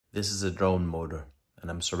This is a drone motor,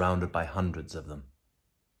 and I'm surrounded by hundreds of them.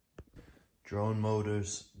 Drone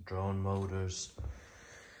motors, drone motors,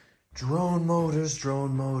 drone motors,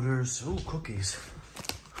 drone motors. Ooh, cookies.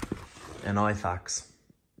 And IFACs.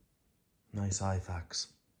 Nice IFACs.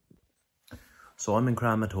 So I'm in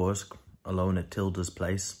Kramatorsk, alone at Tilda's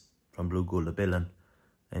place from Blue Gula Billen,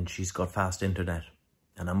 and she's got fast internet,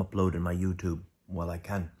 and I'm uploading my YouTube while I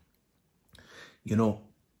can. You know,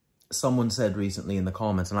 someone said recently in the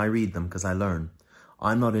comments, and I read them because I learn,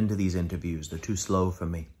 I'm not into these interviews, they're too slow for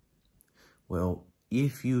me. Well,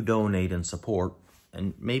 if you donate and support,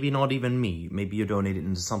 and maybe not even me, maybe you donate it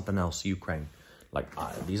into something else, Ukraine. Like,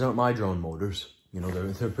 these aren't my drone motors. You know,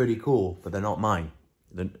 they're pretty cool, but they're not mine.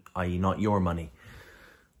 I.e. not your money.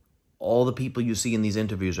 All the people you see in these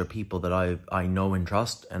interviews are people that I know and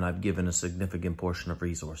trust, and I've given a significant portion of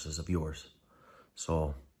resources of yours.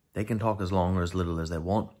 So they can talk as long or as little as they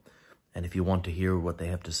want. And if you want to hear what they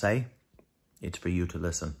have to say, it's for you to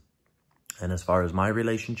listen. And as far as my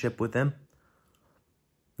relationship with them,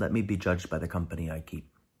 let me be judged by the company I keep.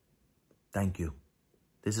 Thank you.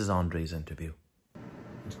 This is Andrei's interview.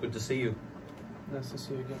 It's good to see you. Nice to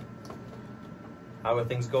see you again. How are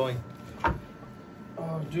things going?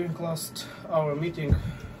 During last hour meeting,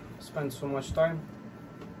 spent so much time,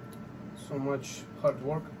 so much hard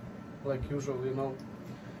work, like usual, you know.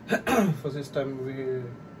 For this time we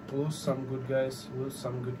lose some good guys, lose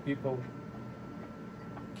some good people,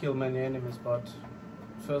 kill many enemies, but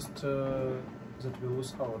first that we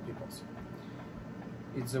lose our peoples.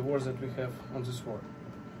 It's the war that we have on this war.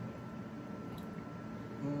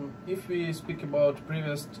 If we speak about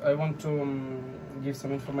previous, I want to give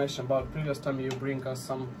some information about previous time you bring us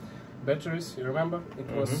some batteries, you remember? It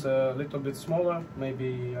was a little bit smaller,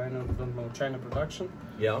 maybe, I don't know, China production.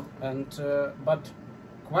 Yeah. And, but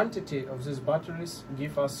quantity of these batteries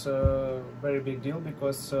give us a very big deal,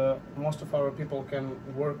 because most of our people can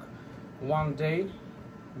work one day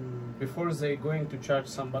before they going to charge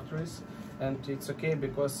some batteries, and it's okay,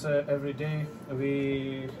 because every day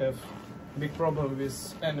we have big problem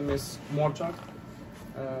with enemy's mortar,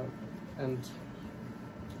 and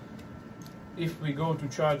if we go to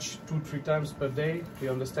charge 2-3 times per day, you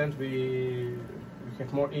understand, we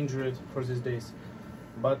have more injured for these days.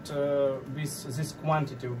 But with this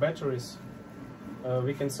quantity of batteries,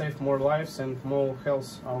 we can save more lives and more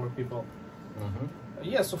health our people.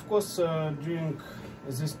 Yes, of course, during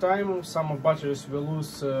this time some of batteries will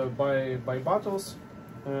lose by battles.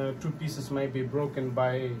 2 pieces may be broken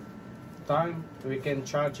by time. We can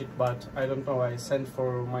charge it, but I don't know, I sent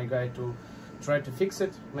for my guy to try to fix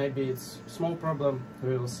it. Maybe it's small problem,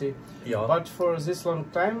 we will see. Yeah. But for this long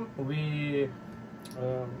time we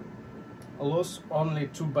lost only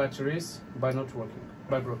 2 batteries by not working,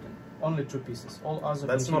 by broken. Only 2 pieces. All other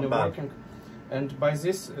continue working. And by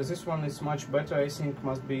this one is much better, I think,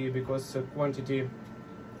 must be because the quantity of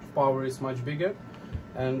power is much bigger,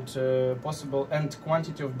 and possible and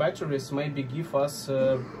quantity of batteries maybe give us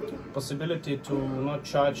possibility to not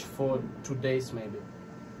charge for 2 days maybe.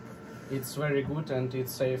 It's very good, and it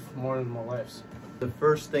saves more and more lives. The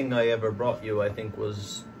first thing I ever brought you, I think,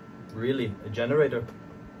 was really a generator.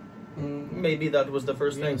 Maybe that was the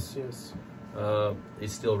first thing. Yes.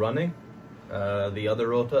 It's still running. The other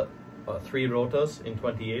rota, 3 rotas in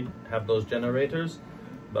 28 have those generators,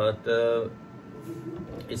 but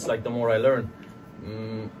it's like the more I learn.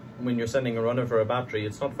 When you're sending a runner for a battery,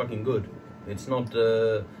 it's not fucking good. It's not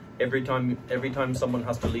every time someone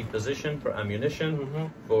has to leave position for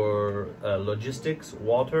ammunition, for logistics,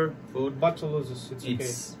 water, food. Battle loses.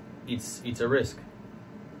 It's a risk.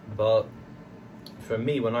 But for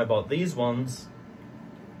me, when I bought these ones,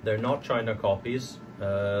 they're not China copies.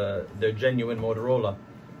 They're genuine Motorola.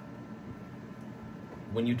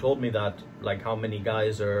 When you told me that, like, how many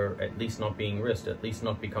guys are at least not being risked, at least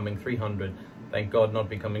not becoming 300, thank God not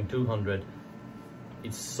becoming 200.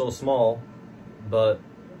 It's so small, but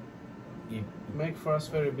you make for us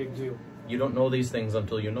very big deal. You don't know these things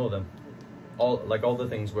until you know them. All the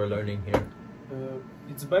things we're learning here.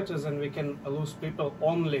 It's better than we can lose people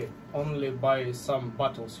only by some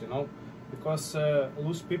battles, you know, because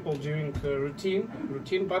lose people during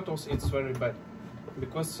routine battles, it's very bad,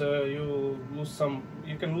 because you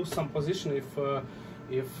can lose some position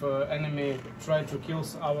if enemy try to kill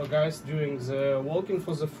our guys during the walking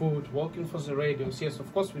for the food, walking for the radios. Yes,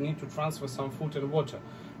 of course we need to transfer some food and water,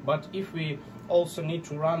 but if we also need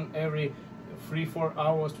to run every 3-4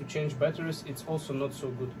 hours to change batteries, it's also not so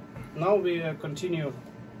good. Now we continue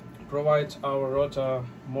provide our rota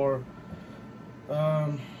more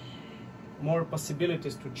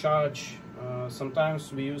possibilities to charge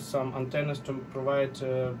Sometimes we use some antennas to provide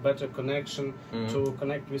better connection, to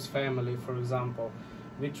connect with family, for example.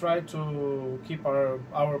 We try to keep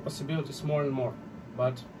our possibilities more and more,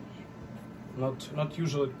 but not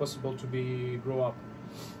usually possible to grow up.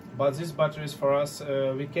 But these batteries for us,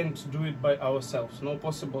 we can't do it by ourselves. No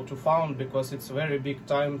possible to found, because it's a very big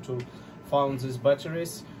time to found these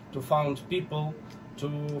batteries, to found people,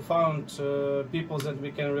 to found people that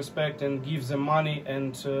we can respect and give them money,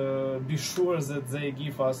 and be sure that they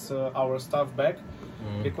give us our stuff back.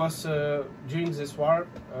 Because during this war,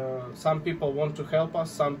 some people want to help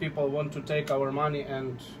us, some people want to take our money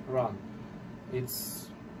and run. It's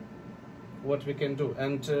what we can do,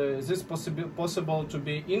 and this possible to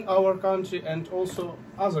be in our country and also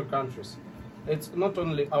other countries. It's not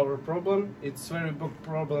only our problem, it's very big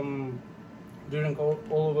problem during all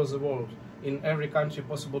over the world. In every country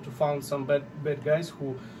possible to find some bad guys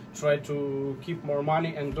who try to keep more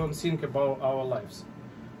money and don't think about our lives.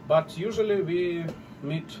 But usually we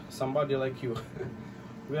meet somebody like you.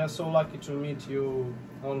 We are so lucky to meet you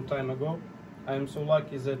a long time ago. I am so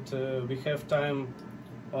lucky that we have time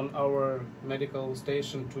on our medical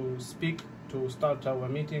station to speak, to start our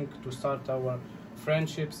meeting, to start our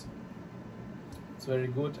friendships. It's very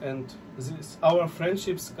good, and our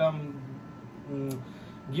friendships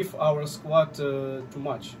give our squad too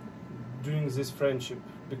much during this friendship,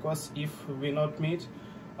 because if we not meet,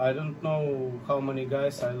 I don't know how many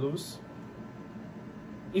guys I lose.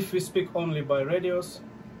 If we speak only by radios,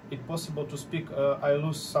 it's possible to speak, I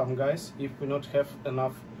lose some guys if we not have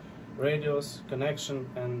enough radios, connection,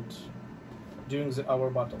 and during our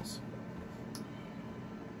battles.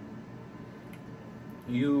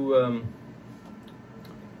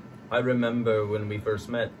 I remember when we first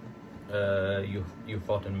met, you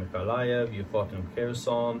fought in Mykolaiv, you fought in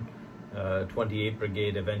Kherson, 28th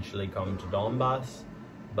Brigade eventually come to Donbas,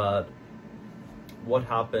 but what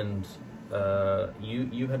happened,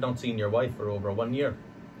 you had not seen your wife for over 1 year.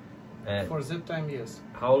 For that time, yes.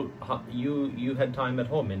 How you had time at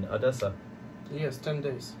home in Odessa? Yes, 10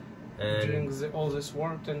 days. And during all this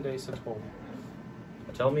war, 10 days at home.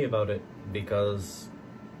 Tell me about it, because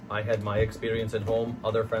I had my experience at home.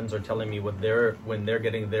 Other friends are telling me when they're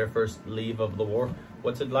getting their first leave of the war.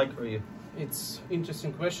 What's it like for you? It's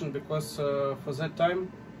interesting question, because for that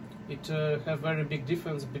time, it have very big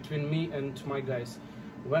difference between me and my guys.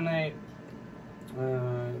 When I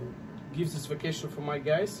give this vacation for my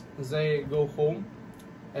guys, they go home,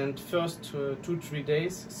 and first 2-3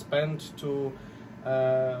 days spent to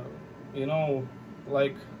you know,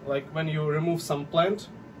 like when you remove some plant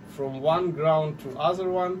from one ground to other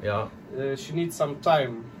one. Yeah. She needs some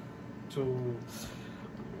time to,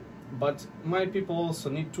 but my people also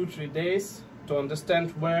need 2-3 days to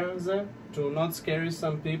understand where they, to not scare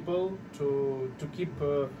some people, to keep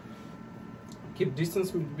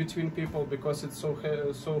distance between people, because it's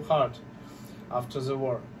so hard after the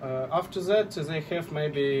war. After that, they have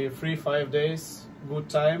maybe 3-5 days good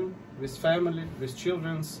time with family, with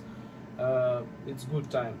children's. It's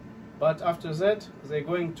good time. But after that, they're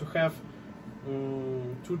going to have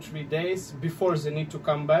 2-3 days before they need to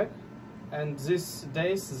come back, and these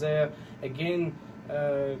days they're again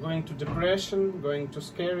going to depression, going to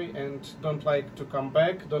scary, and don't like to come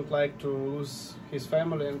back, don't like to lose his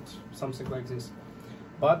family and something like this.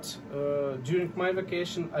 But during my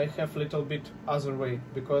vacation I have a little bit other way,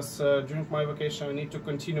 because during my vacation I need to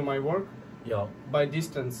continue my work by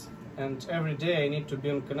distance, and every day I need to be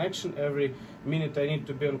on connection, every minute I need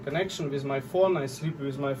to be on connection with my phone. I sleep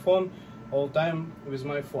with my phone, all time with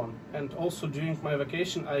my phone. And also during my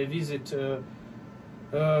vacation I visit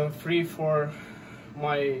 3-4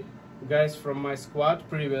 my guys from my squad,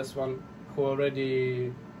 previous one, who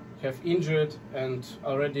already have injured and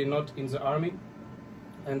already not in the army,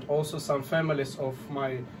 and also some families of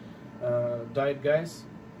my died guys.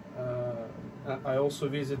 I also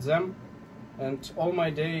visit them, and all my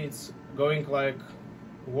day it's going like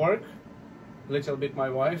work, little bit my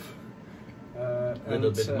wife,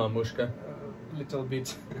 little bit mamushka, little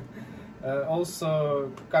bit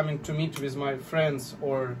also coming to meet with my friends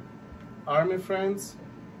or army friends,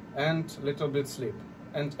 and little bit sleep,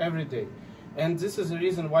 and every day. And this is the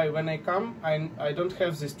reason why when I come, I don't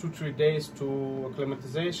have these 2-3 days to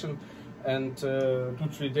acclimatization and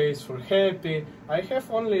 2-3 days for happy. I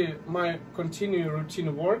have only my continued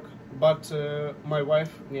routine work, but my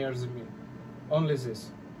wife near me. Only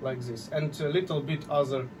this, like this, and a little bit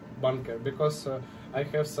other bunker, because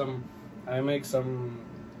I make some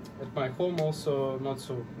at my home also,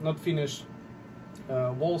 not finished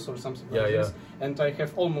walls or something like this, and I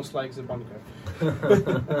have almost like the bunker.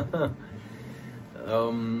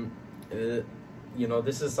 you know,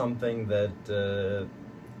 this is something that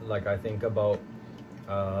like I think about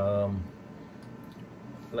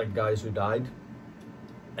like guys who died.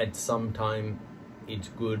 At some time it's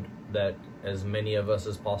good that as many of us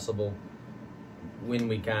as possible, when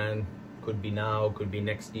we can, could be now, could be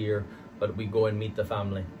next year, but we go and meet the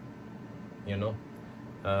family, you know.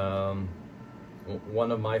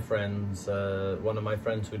 One of my friends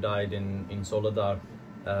who died in Soledar,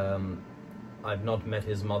 I've not met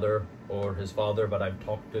his mother or his father, but I've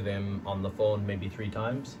talked to them on the phone maybe 3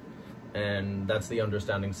 times, and that's the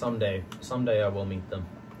understanding. Someday I will meet them.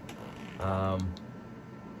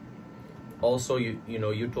 Also, you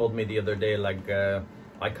know, you told me the other day, like,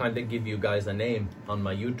 I kind of give you guys a name on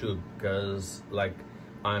my YouTube, because like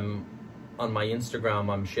I'm on my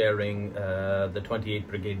Instagram, I'm sharing the 28th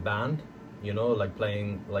Brigade band, you know, like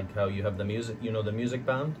playing, like how you have the music, you know, the music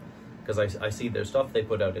band, because I see their stuff they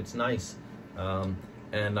put out, it's nice.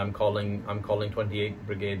 And I'm calling 28th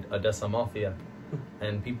Brigade Odessa Mafia,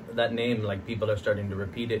 and people, that name, like people are starting to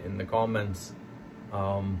repeat it in the comments.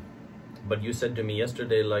 But you said to me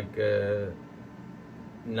yesterday, like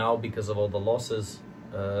now because of all the losses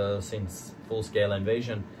since full-scale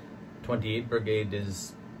invasion, 28th Brigade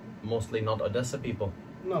is mostly not Odessa people.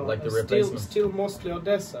 No, like the replacement. Still mostly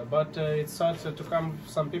Odessa, but it started to come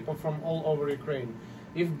some people from all over Ukraine.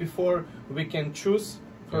 If before we can choose,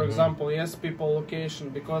 for example, yes, people location,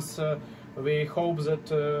 because we hope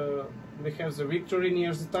that we have the victory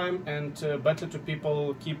near the time, and better to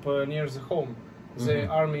people keep near the home. The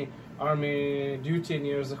army duty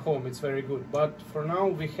near the home, it's very good. But for now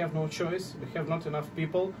we have no choice. We have not enough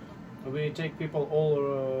people. We take people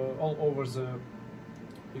all over the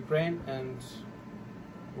Ukraine, and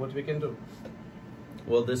what we can do.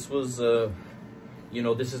 Well, this was you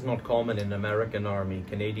know, this is not common in American Army,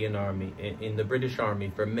 Canadian Army, in the British Army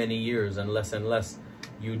for many years, and less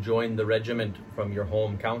you join the regiment from your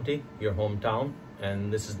home county, your hometown,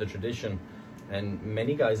 and this is the tradition. And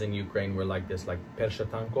many guys in Ukraine were like this, like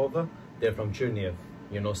Pershatankova, they're from Chernihiv,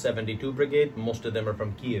 you know, 72 Brigade, most of them are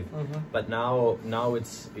from Kiev. But now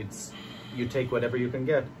it's you take whatever you can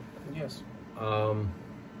get. Yes. I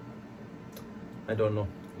don't know.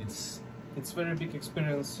 It's very big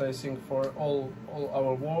experience, I think, for all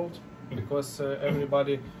our world, because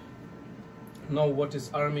everybody know what is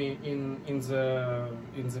army in the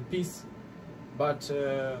peace, but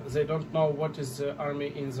they don't know what is the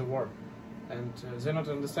army in the war, and they not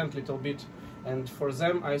understand little bit. And for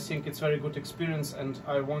them, I think it's very good experience, and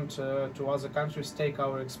I want to other countries take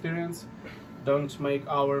our experience. Don't make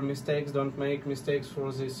our mistakes. Don't make mistakes for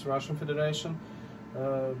this Russian Federation,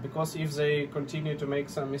 because if they continue to make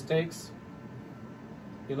some mistakes,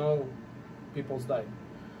 you know, people's die,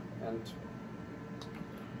 and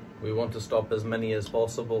we want to stop as many as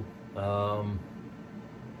possible.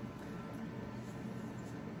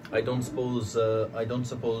 I don't suppose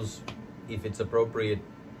if it's appropriate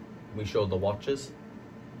we show the watches.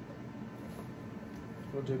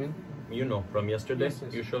 What do you mean? You know, from yesterday. Yes,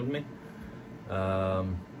 yes. You showed me. I'd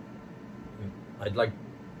like,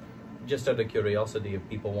 just out of curiosity, if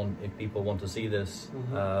people want to see this,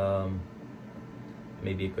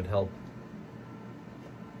 maybe it could help.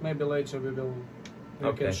 Maybe later we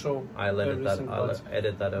can show. I'll edit that. I'll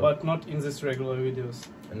edit that out. But not in this regular videos.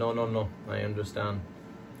 No. I understand.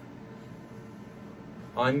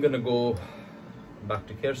 I'm gonna go back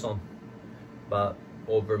to Kherson, but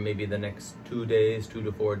over maybe the next 2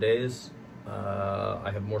 to 4 days,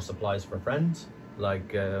 I have more supplies for friends,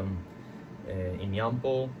 like in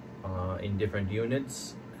Yampol, in different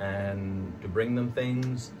units, and to bring them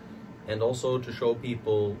things, and also to show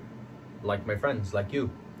people like my friends, like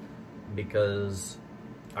you, because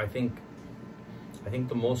I think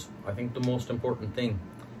the most important thing,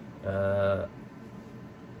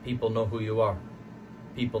 people know who you are.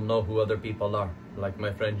 People know who other people are, like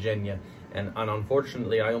my friend Zhenya, and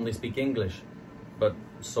unfortunately I only speak English, but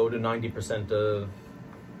so do 90% of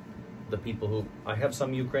the people who, I have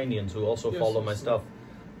some Ukrainians who also follow my stuff,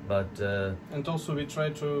 but and also we try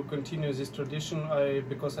to continue this tradition,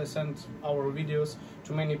 because I sent our videos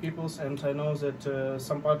to many people, and I know that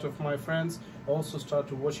some part of my friends also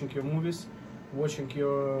started watching your movies, watching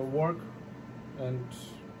your work, and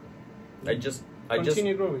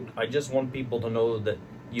continue growing. I just want people to know that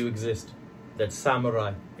you exist, that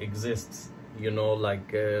samurai exists, you know,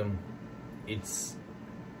 like it's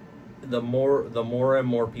the more and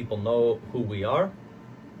more people know who we are,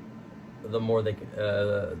 the more the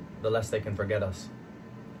less they can forget us.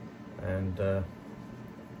 And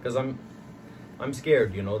because I'm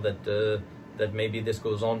scared, you know, that maybe this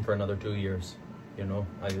goes on for another 2 years, you know.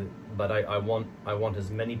 I want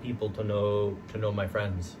as many people to know my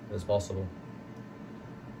friends as possible.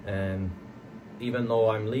 And even though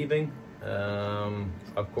I'm leaving,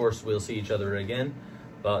 of course we'll see each other again,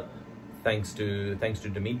 but thanks to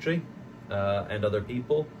Dmitry and other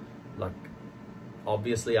people, like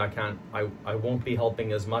obviously I won't be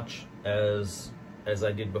helping as much as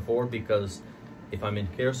I did before, because if I'm in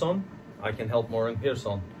Kherson, I can help more in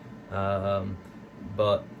Kherson.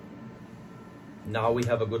 But now we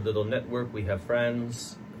have a good little network, we have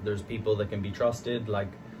friends, there's people that can be trusted.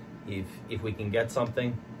 Like if we can get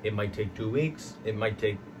something, it might take 2 weeks, it might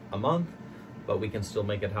take a month, but we can still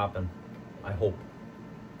make it happen. I hope.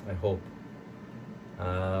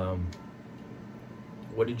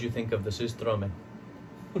 What did you think of the surströmming?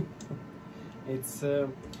 It's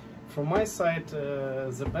from my side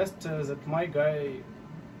the best that my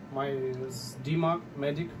Dima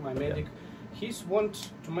medic, he's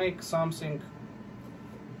want to make something.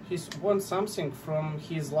 He wants something from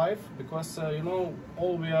his life, because you know,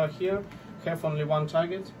 all we are here have only one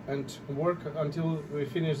target and work until we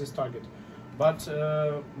finish this target. But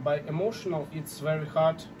by emotional, it's very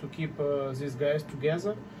hard to keep these guys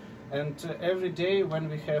together. And every day when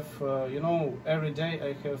we have, you know, every day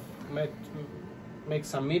I have make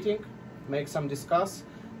some meeting, make some discuss,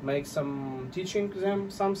 make some teaching them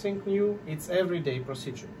something new. It's everyday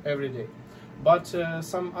procedure, every day. But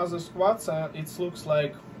some other squads, it looks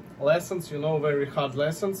like lessons, you know, very hard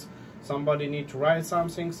lessons. Somebody need to write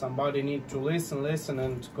something, somebody need to listen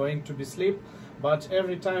and going to be sleep. But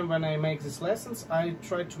every time when I make these lessons, I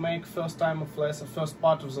try to make first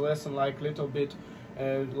part of the lesson like little bit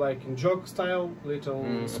like in joke style,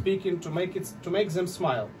 little speaking, to make them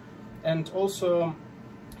smile. And also,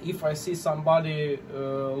 if I see somebody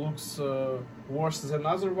looks worse than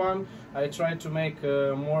other one, I try to make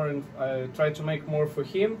more for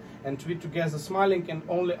him, and we together smiling. And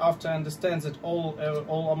only after I understand that all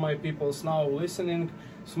of my people's now listening,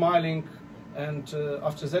 smiling, and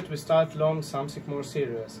after that we start learn something more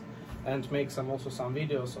serious, and make some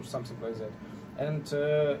videos or something like that. And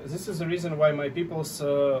this is the reason why my people's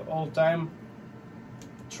all time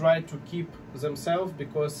try to keep themselves,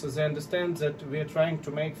 because they understand that we are trying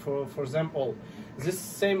to make for them all. This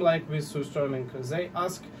same like with surströmming.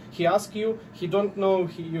 He ask you, he don't know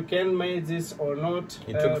you can make this or not.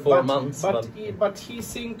 It took 4 months. But he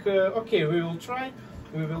think, okay, we will try,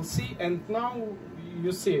 we will see. And now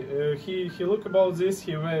you see, he look about this,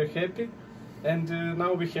 he very happy. And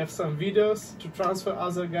now we have some videos to transfer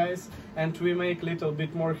other guys, and we make little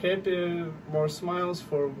bit more happy, more smiles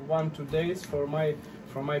for 1-2 days for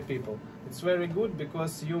my people. It's very good,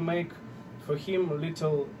 because you make for him a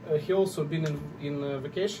little. He also been in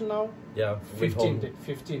vacation now. Yeah,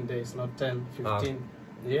 15 days, not 10, 15.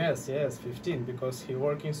 Yes, 15, because he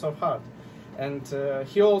working so hard, and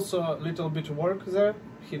he also little bit work there.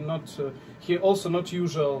 He also not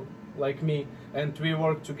usual like me, and we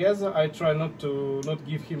work together. I try not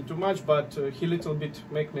give him too much, but he little bit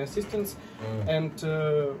make me assistance. And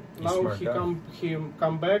now he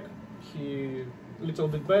come back, he little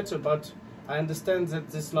bit better, but I understand that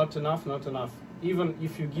this is not enough. Even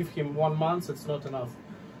if you give him 1 month, it's not enough,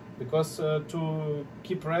 because to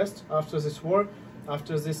keep rest after this war,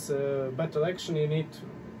 after this battle action, you need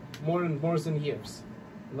more and more than years,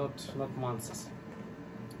 not months.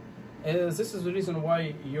 This is the reason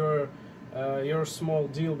why your small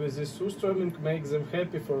deal with this surströmming makes them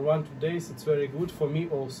happy for 1-2 days. It's very good for me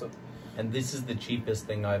also. And this is the cheapest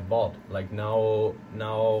thing I've bought. Like now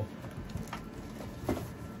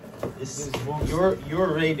your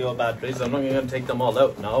radio batteries, I'm not going to take them all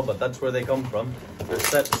out now, but that's where they come from. There's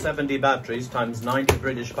 70 batteries times 90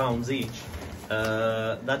 British pounds each.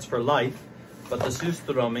 That's for life, but the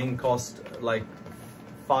surströmming cost like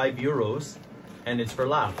 €5, and it's for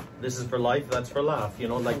laugh. This is for life, that's for laugh. You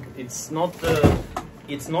know, like it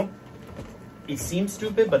seems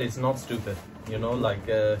stupid, but it's not stupid. You know, like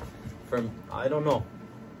I don't know.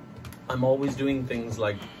 I'm always doing things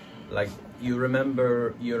like you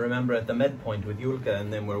remember at the med point with Yulka,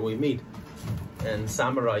 and then where we meet, and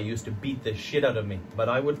Samurai used to beat the shit out of me, but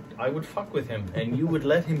I would fuck with him, and you would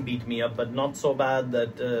let him beat me up, but not so bad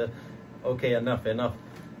that okay, enough.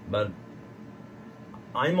 But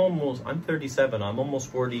I'm 37, I'm almost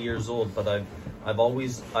 40 years old, but I've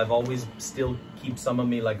always still keep some of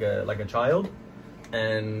me like a child.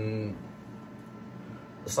 And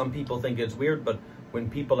some people think it's weird, but when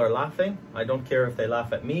people are laughing, I don't care if they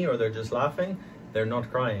laugh at me or they're just laughing, they're not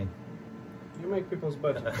crying. You make people's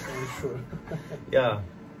better, I'm sure. Yeah,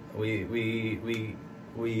 we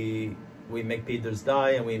make Peters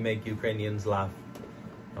die, and we make Ukrainians laugh.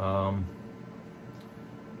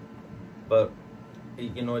 But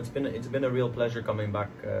you know, it's been a real pleasure coming back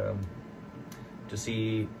to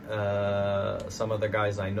see some of the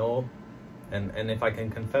guys I know, and if I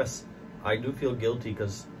can confess, I do feel guilty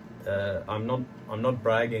because I'm not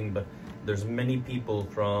bragging, but there's many people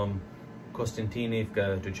from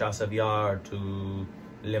Konstantinivka to Chasiv Yar to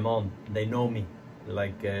Le Mans. They know me,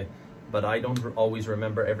 like, but I don't always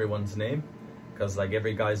remember everyone's name, because like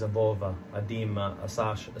every guy's a Vova, a Dima, a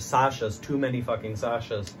Sasha. Sasha's too many fucking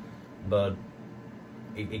Sashas, but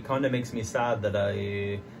it kind of makes me sad that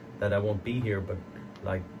I won't be here. But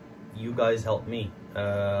like, you guys helped me.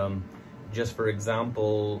 Just for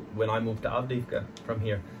example, when I moved to Avdiivka from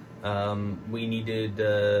here, we needed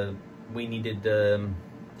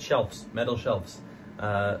shelves, metal shelves.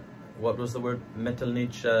 What was the word?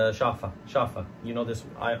 Metalnich shafa. You know this.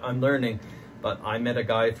 I'm learning, but I met a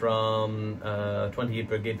guy from 28th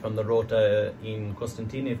Brigade from the Rota in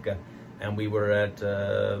Konstantinivka, and we were at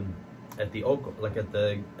the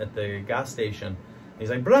at the gas station. He's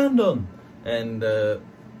like, Brandon, and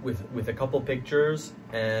with a couple pictures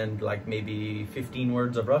and like maybe 15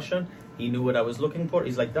 words of Russian, he knew what I was looking for.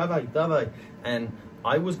 He's like, davai, davai. And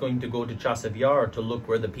I was going to go to Chasiv Yar to look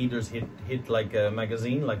where the Peters hit like a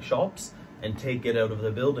magazine, like shops, and take it out of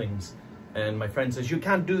the buildings. And my friend says, you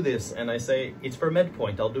can't do this. And I say, it's for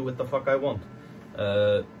MedPoint, I'll do what the fuck I want.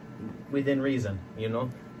 Within reason, you know.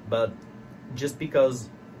 But just because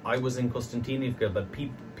I was in Konstantinivka, but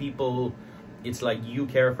people, it's like, you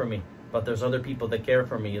care for me, but there's other people that care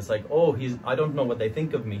for me. It's like, oh, I don't know what they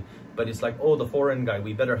think of me, but it's like, oh, the foreign guy,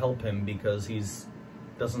 we better help him because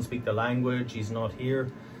doesn't speak the language, he's not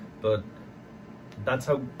here. But that's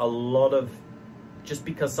how a lot of, just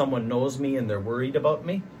because someone knows me and they're worried about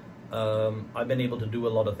me, I've been able to do a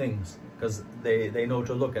lot of things because they know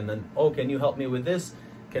to look. And then, oh, can you help me with this?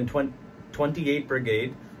 Can 28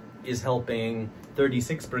 Brigade is helping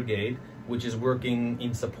 36 Brigade, which is working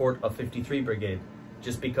in support of 53 Brigade,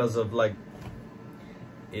 just because of like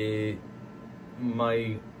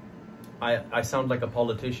I sound like a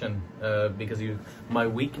politician because my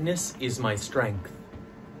weakness is my strength.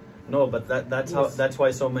 No, but that's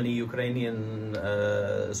why so many Ukrainian,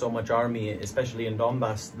 so much army, especially in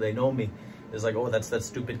Donbas, they know me. It's like, oh, that's that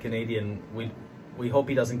stupid Canadian. We hope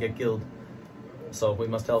he doesn't get killed, so we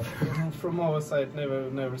must help. From our side,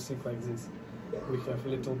 never think like this. We have a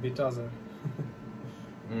little bit other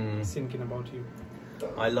thinking about you.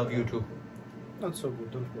 I love you too. Not so good,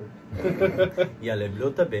 don't worry. Я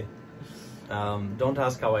люблю тебя. Don't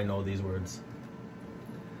ask how I know these words.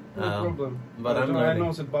 No problem. But I'm I learning.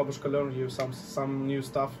 know that Babushka learned you some new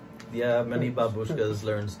stuff. Yeah, many babushkas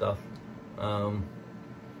learn stuff.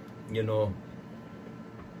 You know,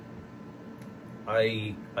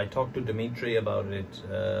 I talked to Dmitry about it.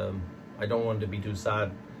 I don't want to be too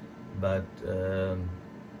sad, but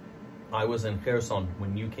I was in Kherson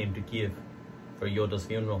when you came to Kiev for Yoda's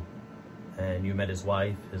funeral, and you met his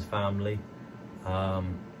wife, his family.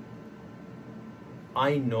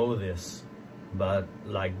 I know this, but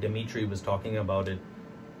like Dmitry was talking about it,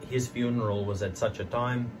 his funeral was at such a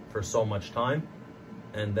time for so much time,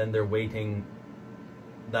 and then they're waiting,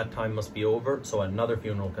 that time must be over so another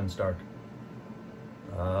funeral can start.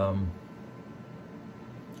 I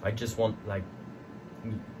just want, like,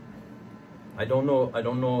 I don't know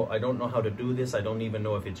how to do this. I don't even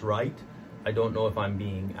know if it's right. I don't know if I'm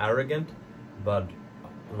being arrogant, but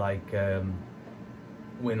like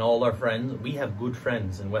when all our friends, we have good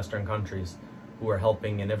friends in Western countries who are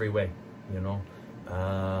helping in every way, you know.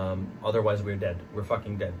 Otherwise we're dead. We're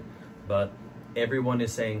fucking dead. But everyone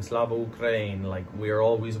is saying Slava Ukraine, like we are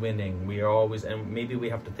always winning. We are always, and maybe we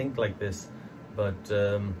have to think like this, but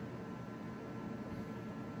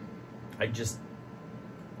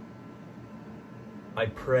I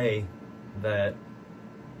pray that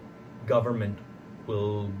government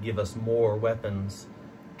will give us more weapons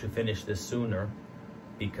to finish this sooner,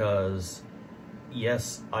 because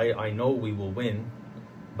yes, I know we will win,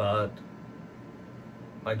 but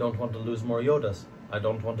I don't want to lose more Yodas. I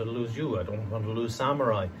don't want to lose you. I don't want to lose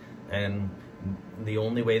Samurai. And the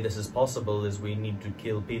only way this is possible is we need to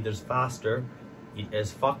kill Peters faster.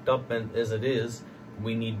 As fucked up as it is,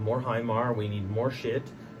 we need more HIMAR, we need more shit,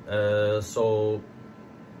 so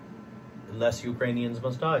less Ukrainians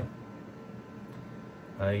must die.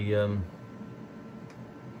 I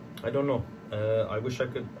don't know. I wish I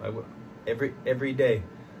could. Every day.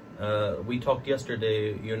 We talked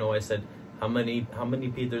yesterday. You know, I said, how many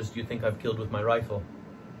Peters do you think I've killed with my rifle?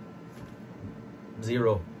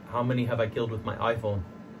 0. How many have I killed with my iPhone?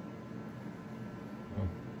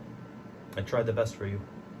 I tried the best for you.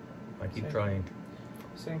 I keep trying.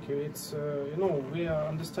 Thank you. It's you know, we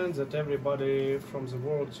understand that everybody from the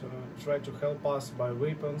world try to help us by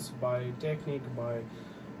weapons, by technique, by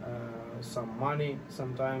some money,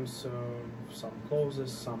 sometimes some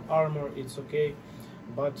clothes, some armor, it's okay.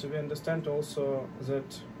 But we understand also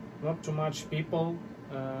that not too much people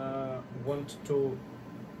want to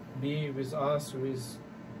be with us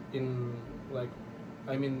in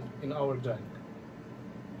our dying.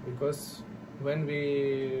 Because when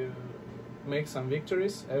we make some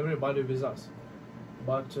victories, everybody with us.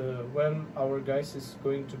 But when our guys is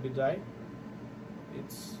going to be die,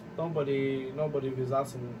 it's nobody with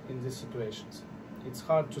us in these situations. It's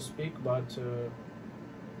hard to speak, but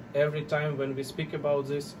every time when we speak about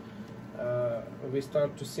this, we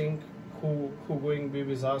start to think who going to be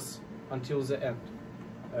with us until the end.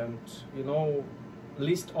 And you know,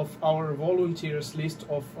 list of our volunteers, list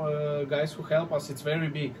of guys who help us, it's very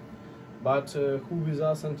big. But who with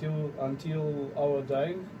us until our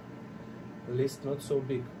dying, list not so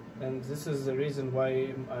big. And this is the reason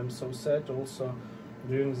why I'm so sad also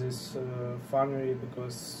during this funny,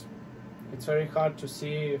 because it's very hard to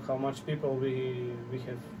see how much people we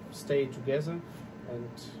have stayed together, and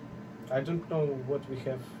I don't know what we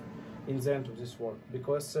have in the end of this war,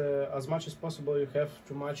 because as much as possible you have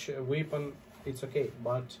too much weapon, it's okay,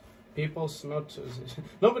 but people's not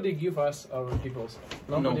nobody give us our peoples,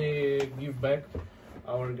 nobody give back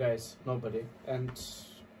our guys, nobody. And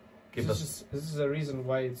this is the reason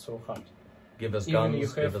why it's so hard. Give us Even guns, you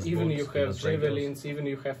have, give us even boots, you give have us radios. javelins, even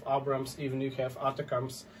you have Abrams, even you have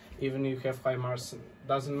Atacams, even you have HIMARS,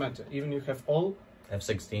 doesn't matter. Even you have all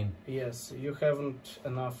F-16. Yes, you haven't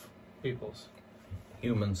enough peoples.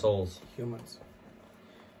 Human souls. Humans.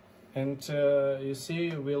 And you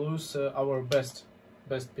see, we lose our best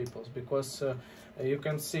peoples, because you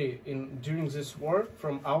can see during this war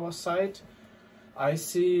from our side, I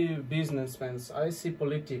see businessmen, I see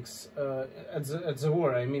politics at the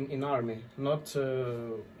war. I mean, in army, not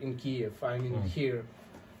in Kiev. I mean here.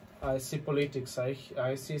 I see politics.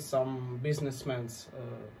 I see some businessmen.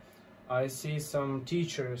 I see some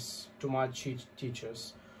teachers, too much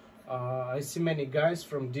teachers. I see many guys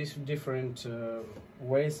from different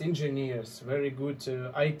ways, engineers, very good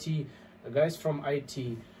IT, guys from IT,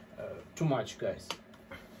 too much guys.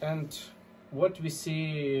 And what we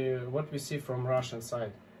see from Russian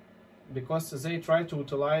side, because they try to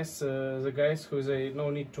utilize the guys who they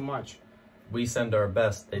don't need too much. We send our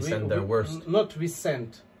best, they send their worst. Not we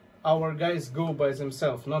send. Our guys go by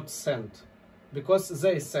themselves, not send. Because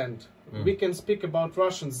they send. We can speak about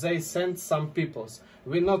Russians, they send some peoples.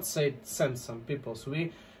 We not say send some peoples.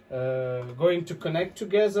 We going to connect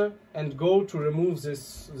together and go to remove the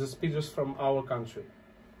speeders from our country.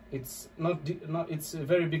 It's it's a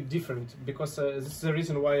very big difference, because this is the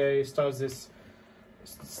reason why I start this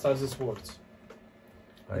words.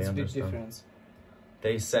 It's a big difference.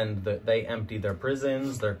 They they empty their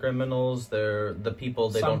prisons, their criminals, the people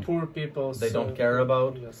they Some don't poor people they don't care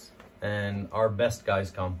about. Yes. And our best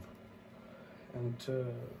guys come. And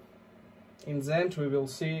in the end, we will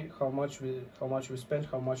see how much we spend,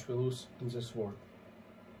 how much we lose in this war.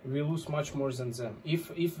 We lose much more than them. If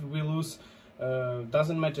we lose,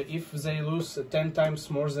 doesn't matter if they lose 10 times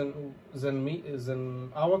more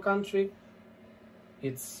than our country.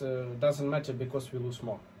 It's doesn't matter, because we lose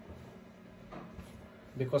more.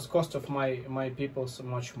 Because cost of my people's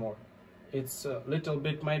much more. It's a little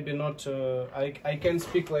bit, maybe not. I can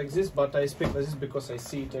speak like this, but I speak like this because I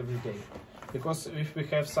see it every day. Because if we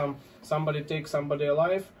have somebody take somebody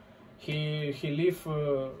alive, he live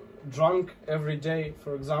drunk every day,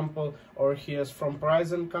 for example, or he is from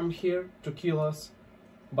prison come here to kill us.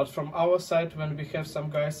 But from our side, when we have some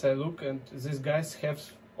guys, I look, and these guys have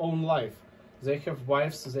own life. They have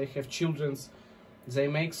wives, they have children, they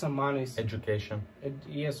make some money. Education.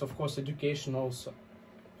 Yes, of course, education also.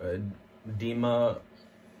 Dima,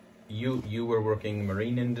 you were working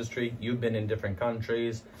marine industry. You've been in different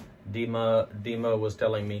countries. Dima was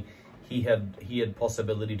telling me he had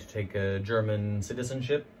possibility to take a German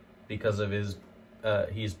citizenship because of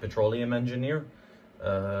he's petroleum engineer.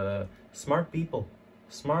 Smart people,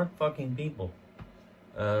 smart fucking people.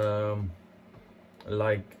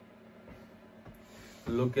 Like,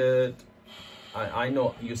 look at. I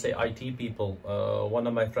know you say IT people. One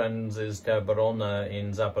of my friends is Terbarona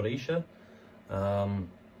in Zaporizhia,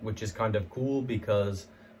 which is kind of cool because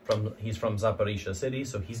he's from Zaporizhia city,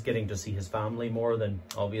 so he's getting to see his family more than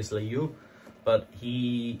obviously you. But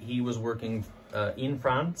he was working in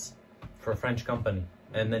France for a French company,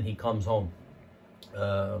 and then he comes home.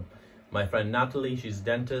 My friend Natalie, she's a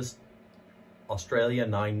dentist, Australia,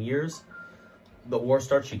 9 years. The war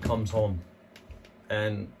starts, she comes home.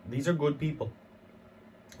 And these are good people.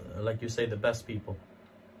 Like you say, the best people.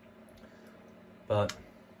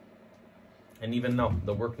 And even now,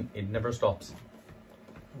 the work, it never stops.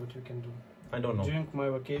 what we can do. I don't know. During my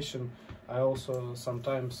vacation, I also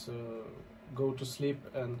sometimes go to sleep,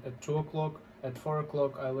 and at 2 o'clock, at 4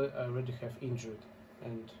 o'clock, I already have injured,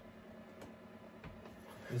 and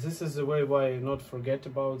this is the way why I not forget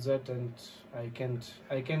about that, and I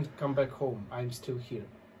can't come back home. I'm still here.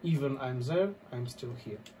 Even I'm there, I'm still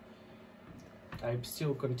here. I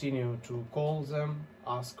still continue to call them,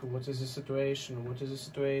 ask what is the situation,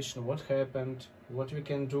 what happened, what we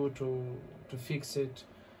can do to fix it.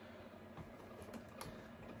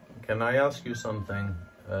 Can I ask you something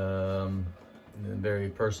very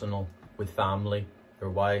personal with family, your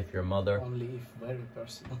wife, your mother? Only if very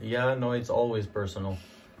personal. Yeah, no, it's always personal.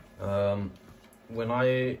 When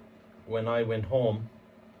I went home,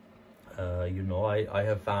 you know, I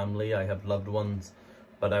have family, I have loved ones,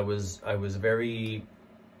 but I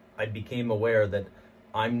became aware that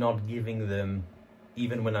I'm not giving them,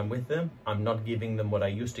 even when I'm with them, I'm not giving them what I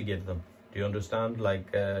used to give them. Do you understand?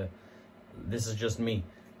 Like, this is just me.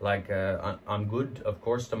 Like, I'm good, of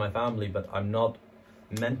course, to my family, but I'm not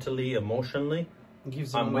mentally, emotionally.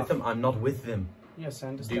 I'm with them, I'm not with them. Yes, I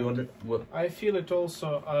understand. Do you I feel it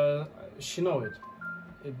also. She know it.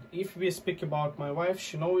 If we speak about my wife,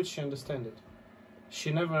 she know it, she understand it.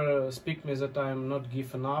 She never speak me that I'm not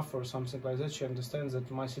give enough or something like that. She understands that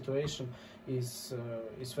my situation is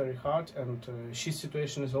very hard, and she's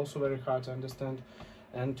situation is also very hard to understand.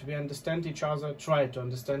 And we understand each other, try to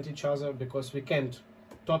understand each other, because we can't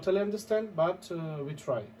totally understand, but we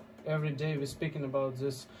try. Every day we're speaking about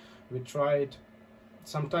this, we try it.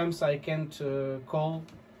 Sometimes I can't call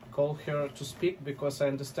her to speak, because I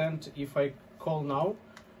understand if I call now,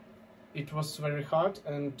 it was very hard,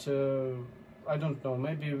 and I don't know,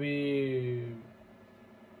 maybe we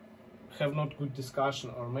have not good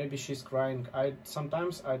discussion, or maybe she's crying.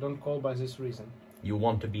 Sometimes I don't call by this reason. You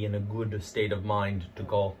want to be in a good state of mind to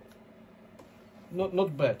call?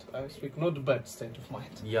 Not bad. I speak not bad state of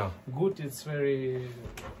mind. Yeah. Good, it's very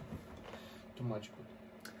too much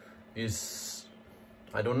good.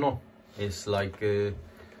 I don't know. It's like,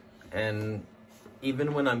 and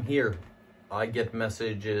even when I'm here, I get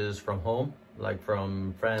messages from home, like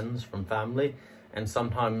from friends, from family, and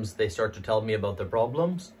sometimes they start to tell me about their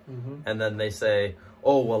problems, and then they say,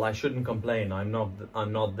 "Oh, well, I shouldn't complain. I'm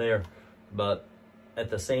not there," but at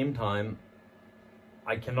the same time,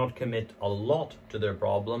 I cannot commit a lot to their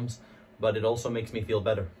problems, but it also makes me feel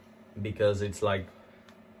better, because it's like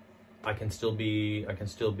I can still be,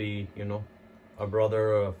 you know, a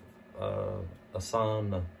brother, a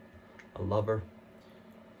son, a lover.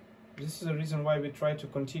 This is the reason why we try to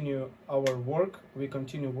continue our work. We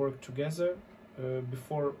continue work together.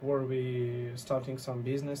 Before were we starting some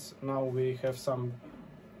business. Now we have some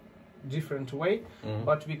different way,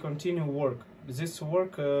 but we continue work. This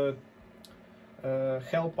work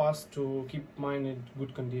help us to keep mind in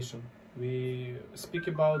good condition. We speak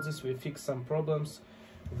about this. We fix some problems.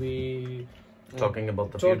 We talking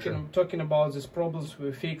about the future. Talking about these problems,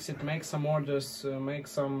 we fix it, make some orders, make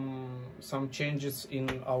some changes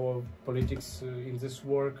in our politics in this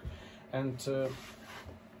work, and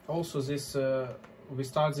also this we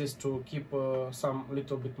start this to keep some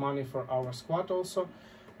little bit money for our squad. Also,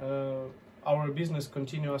 our business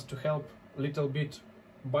continues to help little bit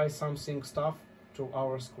buy something stuff to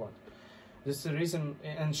our squad. This is the reason,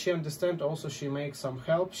 and she understand. Also, she makes some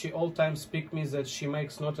help. She all time speak me that she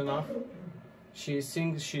makes not enough. She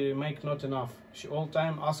thinks she make not enough. She all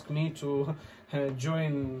time ask me to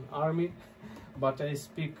join army, but I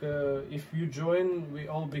speak, if you join, we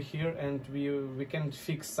all be here, and we can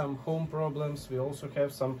fix some home problems. We also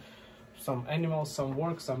have some animals, some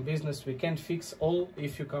work, some business. We can't fix all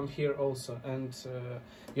if you come here also, and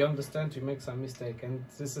you understand you make some mistake, and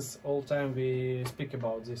this is all time we speak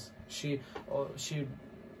about this. She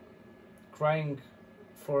crying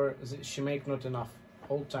for she make not enough.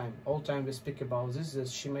 All time we speak about this, that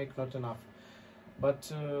she make not enough.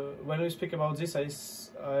 But when we speak about this,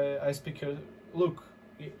 I speak, look,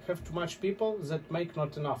 we have too much people that make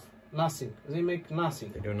not enough, nothing. They make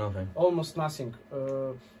nothing. They do nothing. Almost nothing.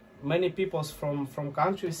 Many people from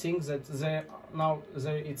country think that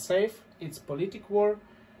it's safe, it's politic war,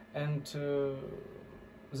 and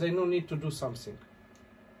they no need to do something.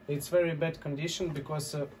 It's very bad condition,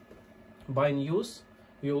 because by news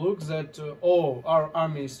you look that our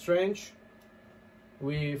army is strange,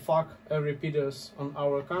 we fuck every pedos on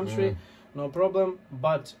our country, no problem.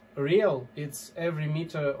 But real, it's every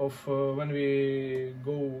meter of when we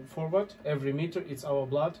go forward, every meter it's our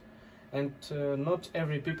blood, and not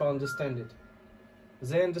every people understand it.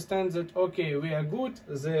 They understand that okay, we are good,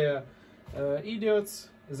 they're idiots,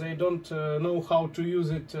 they don't know how to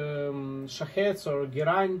use it, shahets or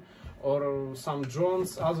geran or some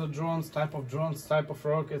drones, other drones, type of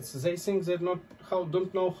rockets. They think they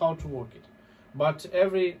don't know how to work it. But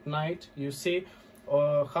every night you see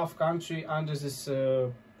half country under this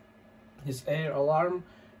air alarm,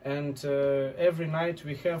 and every night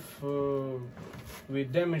we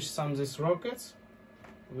damage some of these rockets,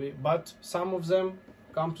 but some of them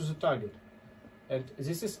come to the target, and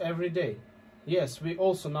this is every day. Yes, we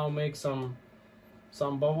also now make some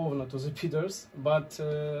bavovna to the feeders, but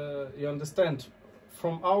you understand,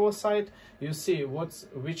 from our side you see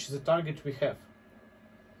which the target we have.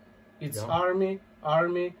 It's army,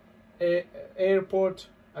 airport,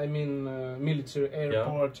 I mean military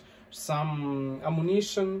airport, some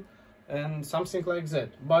ammunition and something like that.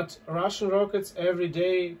 But Russian rockets every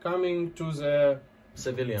day coming to the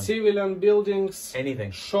civilian buildings,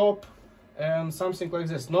 anything, shop and something like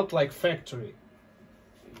this, not like factory.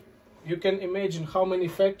 You can imagine how many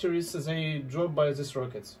factories they drop by these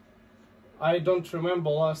rockets. I don't remember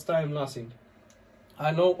last time, nothing.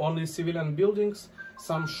 I know only civilian buildings,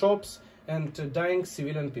 some shops and dying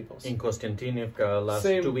civilian people. In Konstantinivka last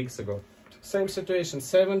 2 weeks ago. Same situation,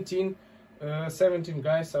 17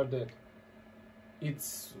 guys are dead.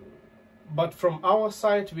 But from our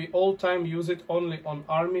side we all time use it only on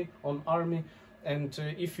army, and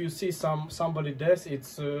if you see somebody death,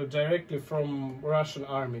 it's directly from Russian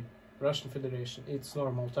army, Russian Federation. It's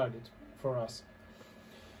normal target for us.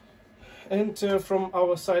 And from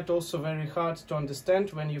our side also very hard to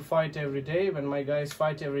understand when you fight every day. When my guys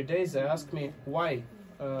fight every day, they ask me why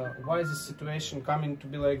this situation coming to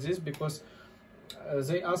be like this, because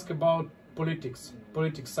they ask about politics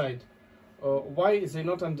side. Why they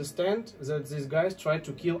not understand that these guys try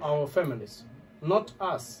to kill our families, not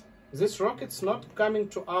us. This rocket's not coming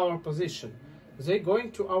to our position, they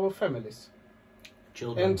going to our families.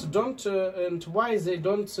 Children. And why they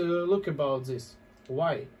don't look about this?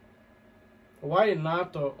 Why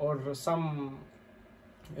NATO or some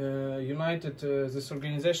United this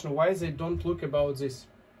organization, why they don't look about this?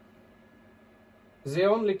 They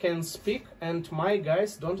only can speak, and my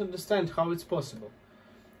guys don't understand how it's possible.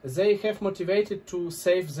 They have motivated to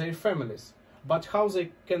save their families, but how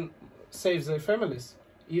they can save their families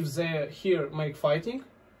if they here make fighting,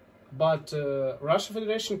 but Russian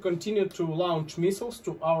Federation continue to launch missiles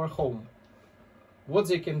to our home? What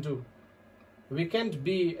they can do? We can't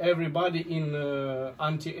be everybody in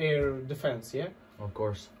anti-air defense, yeah? Of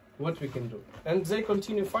course. What we can do? And they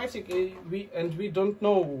continue fighting, we don't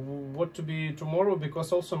know what to be tomorrow,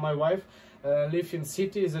 because also my wife live in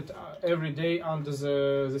cities that every day under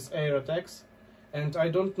this air attacks, and I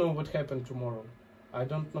don't know what happened tomorrow. I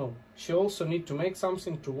don't know. She also need to make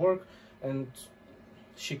something to work, and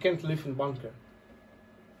she can't live in bunker.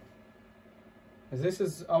 This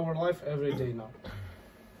is our life every day now.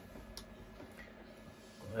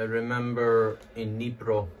 I remember in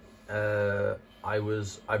Dnipro,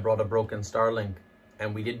 I brought a broken Starlink,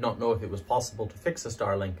 and we did not know if it was possible to fix a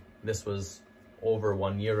Starlink. This was over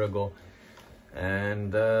 1 year ago,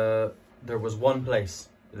 and there was one place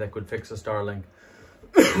that could fix a Starlink.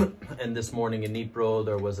 And this morning in Dnipro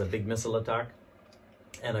there was a big missile attack,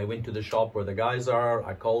 and I went to the shop where the guys are.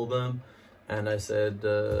 I called them and I said,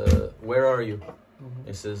 where are you?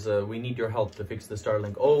 He says, we need your help to fix the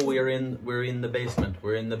Starlink. Oh, we're in the basement.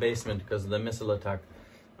 We're in the basement because of the missile attack.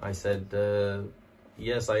 I said,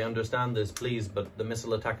 yes, I understand this, please, but the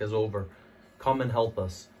missile attack is over. Come and help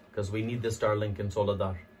us, because we need the Starlink in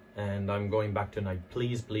Soledar, and I'm going back tonight.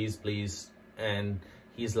 Please, please, please. And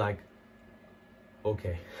he's like,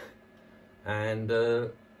 okay. And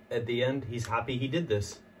at the end, he's happy he did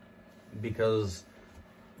this, because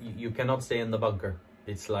you cannot stay in the bunker.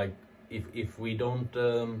 It's like, if we don't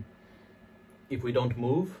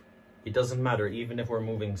move, it doesn't matter. Even if we're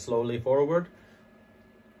moving slowly forward,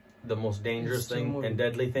 the most dangerous thing and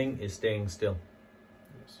deadly thing is staying still.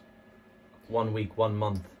 Yes. 1 week, 1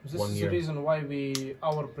 month, 1 year. This is the reason why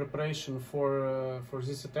our preparation for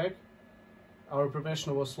this attack, our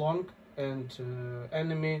preparation was long, and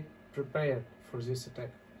enemy prepared for this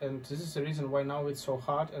attack, and this is the reason why now it's so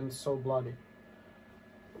hard and so bloody.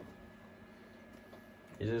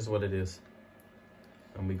 It is what it is,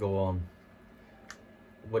 and we go on.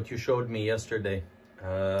 What you showed me yesterday,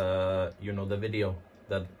 you know, the video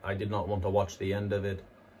that I did not want to watch the end of it.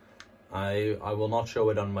 I will not show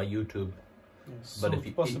it on my YouTube. Yes, but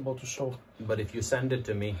if possible to show. But if you send it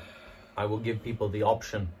to me, I will give people the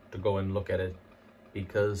option to go and look at it,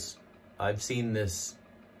 because I've seen this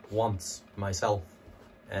once myself,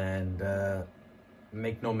 and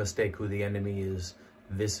make no mistake who the enemy is.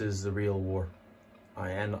 This is the real war.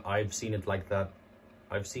 And I've seen it like that.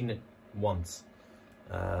 I've seen it once.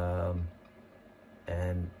 And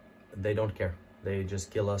they don't care. They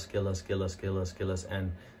just kill us,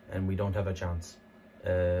 and we don't have a chance.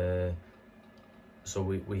 So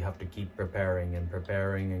we have to keep preparing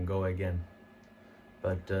and go again.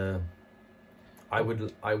 But I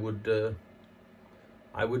would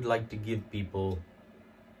like to give people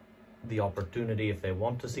the opportunity, if they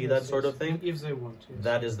want to see that sort of thing. If they want, yes.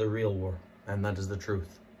 That is the real war, and that is the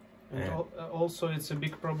truth. And also, it's a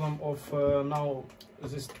big problem of now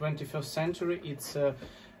this 21st century. It's a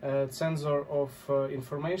censor of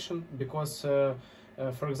information, because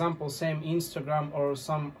for example, same Instagram or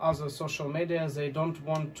some other social media, they don't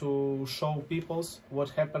want to show people what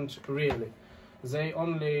happened really. They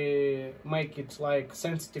only make it like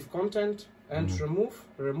sensitive content and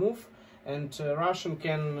remove, and Russian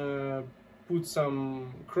can put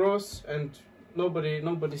some cross and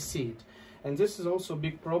nobody see it. And this is also a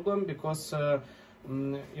big problem, because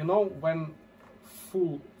you know, when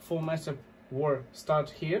full massive war start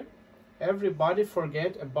here, everybody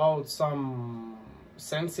forget about some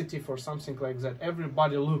sensitive or something like that.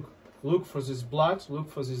 Everybody look for this blood, look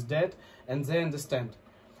for this death, and they understand.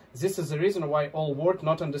 This is the reason why all world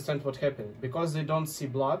not understand what happened, because they don't see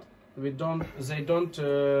blood. They don't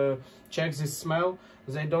check the smell.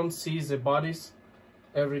 They don't see the bodies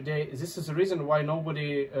every day. This is the reason why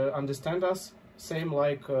nobody understand us. Same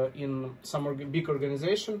like in some big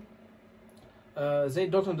organization. They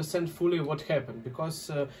don't understand fully what happened, because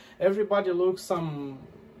everybody looks some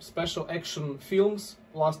special action films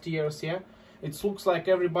last years. Yeah, it looks like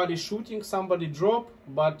everybody shooting, somebody drop,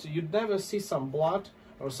 but you'd never see some blood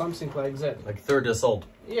or something like that. Like Third Assault.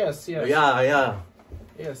 Yes. Yeah.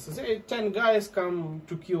 Yes, 10 guys come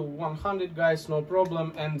to kill 100 guys, no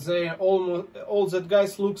problem, and they all that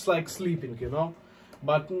guys looks like sleeping, you know,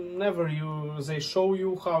 but never they show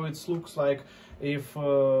you how it looks like if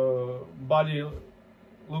body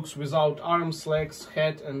looks without arms, legs,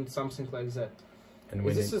 head, and something like that. And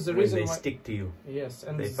when this is the reason they why, stick to you. Yes,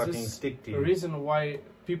 and they fucking this stick to you. The reason why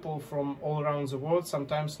people from all around the world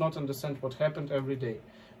sometimes not understand what happened every day,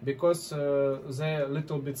 because they're a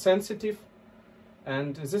little bit sensitive.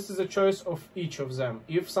 And this is a choice of each of them.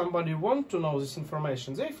 If somebody want to know this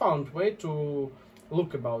information, they found way to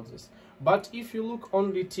look about this. But if you look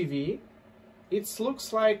only TV, it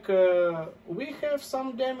looks like we have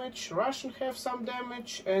some damage, Russian have some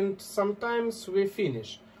damage, and sometimes we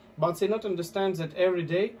finish. But they not understand that every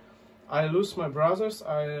day I lose my brothers,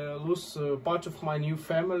 I lose part of my new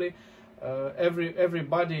family. Every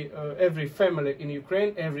family in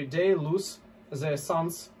Ukraine every day lose their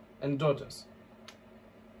sons and daughters.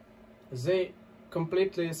 They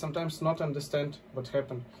completely sometimes not understand what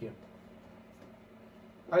happened here.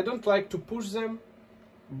 I don't like to push them,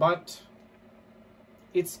 but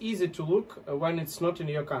it's easy to look when it's not in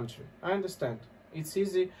your country. I understand. It's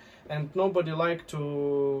easy, and nobody like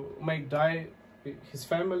to make die his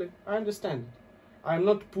family. I understand. I'm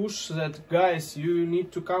not push that, guys, you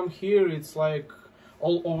need to come here. It's like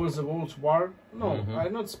all over the world war. No, I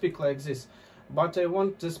not speak like this. But I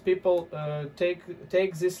want these people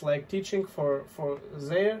take this like teaching for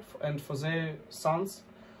their and for their sons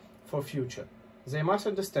for future. They must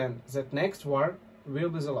understand that next war will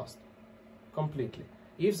be the last, completely.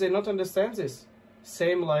 If they not understand this,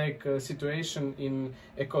 same like situation in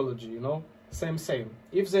ecology, you know, same.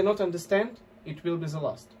 If they not understand, it will be the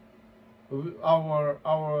last. Our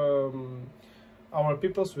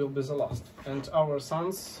peoples will be the last, and our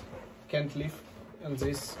sons can't live in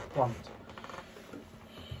this planet.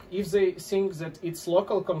 If they think that it's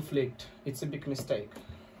local conflict, it's a big mistake.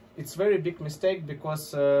 It's very big mistake,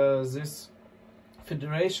 because this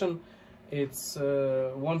federation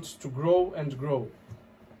wants to grow and grow,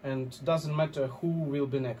 and doesn't matter who will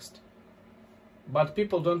be next. But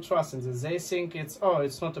people don't trust in this. They think it's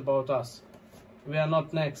not about us. We are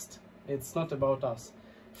not next. It's not about us.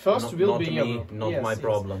 First will be Europe. Not my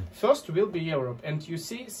problem. First will be Europe, and you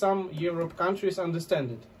see some Europe countries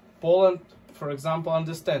understand it. Poland, for example,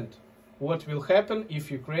 understand what will happen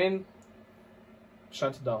if Ukraine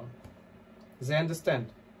shut down. They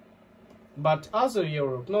understand. But other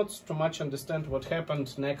Europe not too much understand what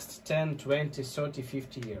happened next 10, 20, 30,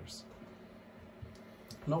 50 years.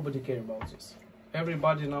 Nobody care about this.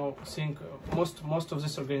 Everybody now think, most of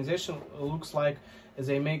this organization looks like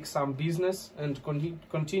they make some business and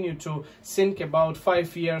continue to think about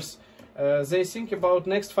 5 years. They think about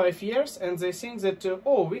next 5 years, and they think that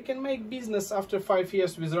we can make business after 5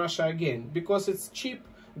 years with Russia again, because it's cheap,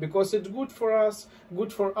 because it's good for us,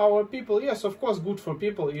 good for our people. Yes, of course, good for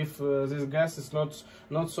people if this gas is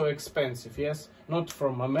not so expensive. Yes, not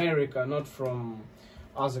from America, not from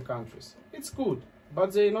other countries. It's good,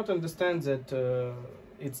 but they not understand that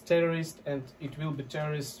it's terrorist, and it will be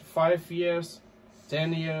terrorist 5 years,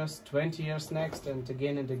 10 years, 20 years next, and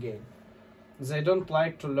again and again. They don't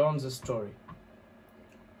like to learn the story.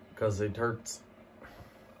 Because it hurts.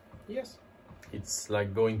 Yes. It's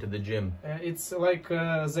like going to the gym. It's like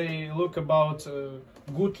they look about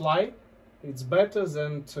good lie. It's better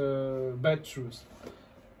than bad truth.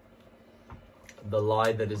 The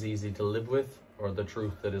lie that is easy to live with, or the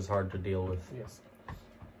truth that is hard to deal with. Yes.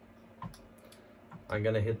 I'm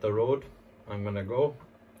gonna hit the road. I'm gonna go,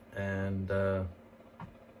 and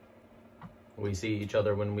we see each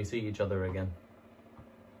other when we see each other again.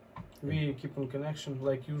 We keep in connection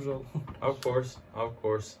like usual. Of course, of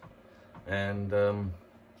course. And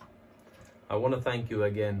I want to thank you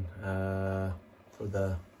again for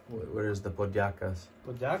the, where is the podyakas?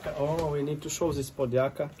 Podyaka. Oh, we need to show this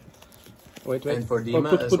podyaka. Wait. And for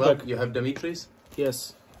Dima as well. back. You have Dimitri's?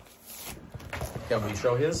 Yes. Can we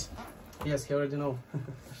show his? Yes, he already know.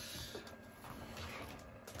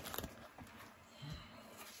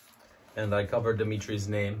 And I covered Dimitri's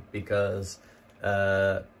name because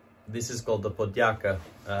this is called the podyaka.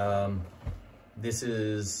 This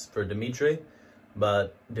is for Dimitri,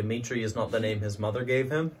 but Dimitri is not the name his mother gave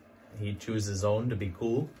him. He chose his own to be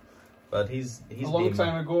cool, but he's a long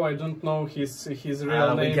time ago. I don't know his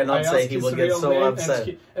real name. We cannot say, he will get so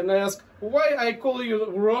upset. And I ask why I call you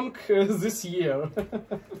wrong this year.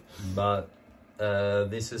 But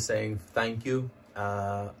this is saying thank you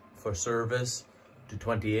for service to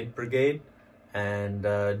 28th Brigade. And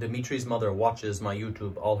Dimitri's mother watches my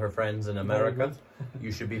YouTube, all her friends in America.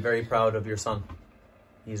 You should be very proud of your son.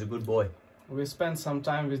 He's a good boy. We spent some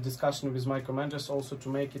time with discussion with my commanders also to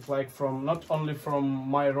make it like from, not only from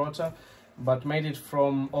my rota, but made it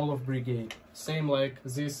from all of Brigade. Same like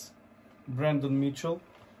this Brandon Mitchell.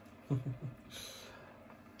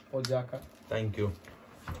 Podyaka. Thank you.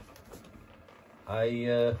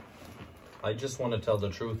 I just want to tell the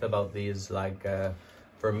truth about these, like,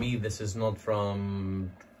 for me, this is not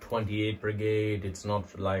from 28th Brigade, it's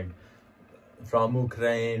not like from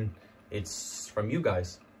Ukraine, it's from you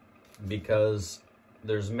guys. Because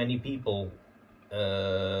there's many people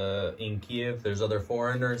in Kiev, there's other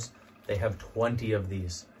foreigners, they have 20 of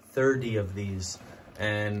these, 30 of these.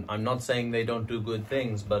 And I'm not saying they don't do good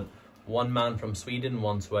things, but one man from Sweden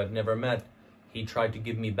once, who I've never met, he tried to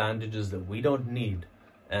give me bandages that we don't need.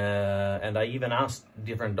 And I even asked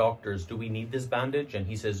different doctors, do we need this bandage? And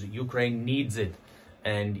he says, Ukraine needs it.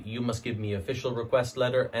 And you must give me official request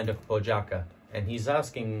letter and a podyaka. And he's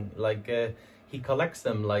asking, like, he collects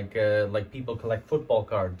them like people collect football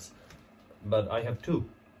cards. But I have two.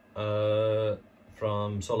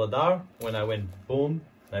 From Soledar, when I went boom,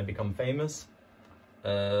 I become famous.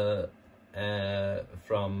 From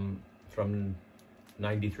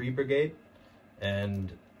 93 Brigade.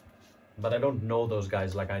 But I don't know those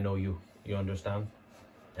guys like I know you. You understand?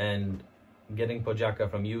 And getting podyaka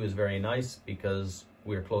from you is very nice because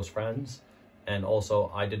we're close friends. And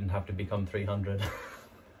also, I didn't have to become 300.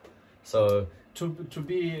 So to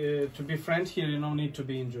be friend here, you don't need to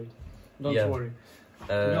be injured. Don't worry.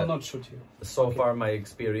 We will not shoot you. So far, my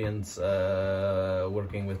experience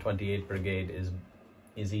working with 28th Brigade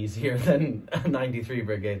is easier than 93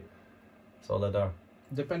 Brigade. Soledar.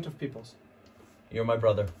 Depend of peoples. You're my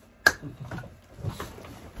brother.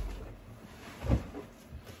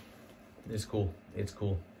 It's cool. It's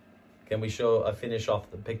cool. Can we finish off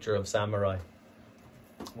the picture of Samurai?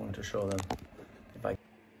 I wanted to show them.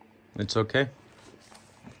 It's okay.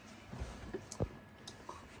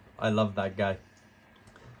 I love that guy.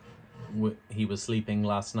 He was sleeping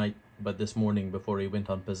last night, but this morning before he went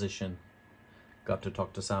on position, got to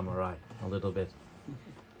talk to Samurai a little bit.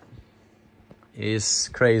 It's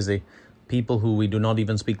crazy. People who we do not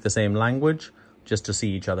even speak the same language, just to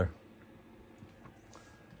see each other.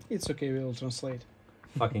 It's okay, we will translate.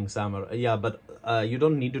 Fucking Samurai. Yeah, but you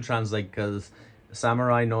don't need to translate because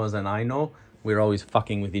Samurai knows and I know. We're always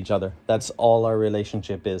fucking with each other. That's all our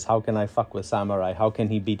relationship is. How can I fuck with Samurai? How can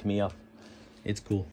he beat me up? It's cool.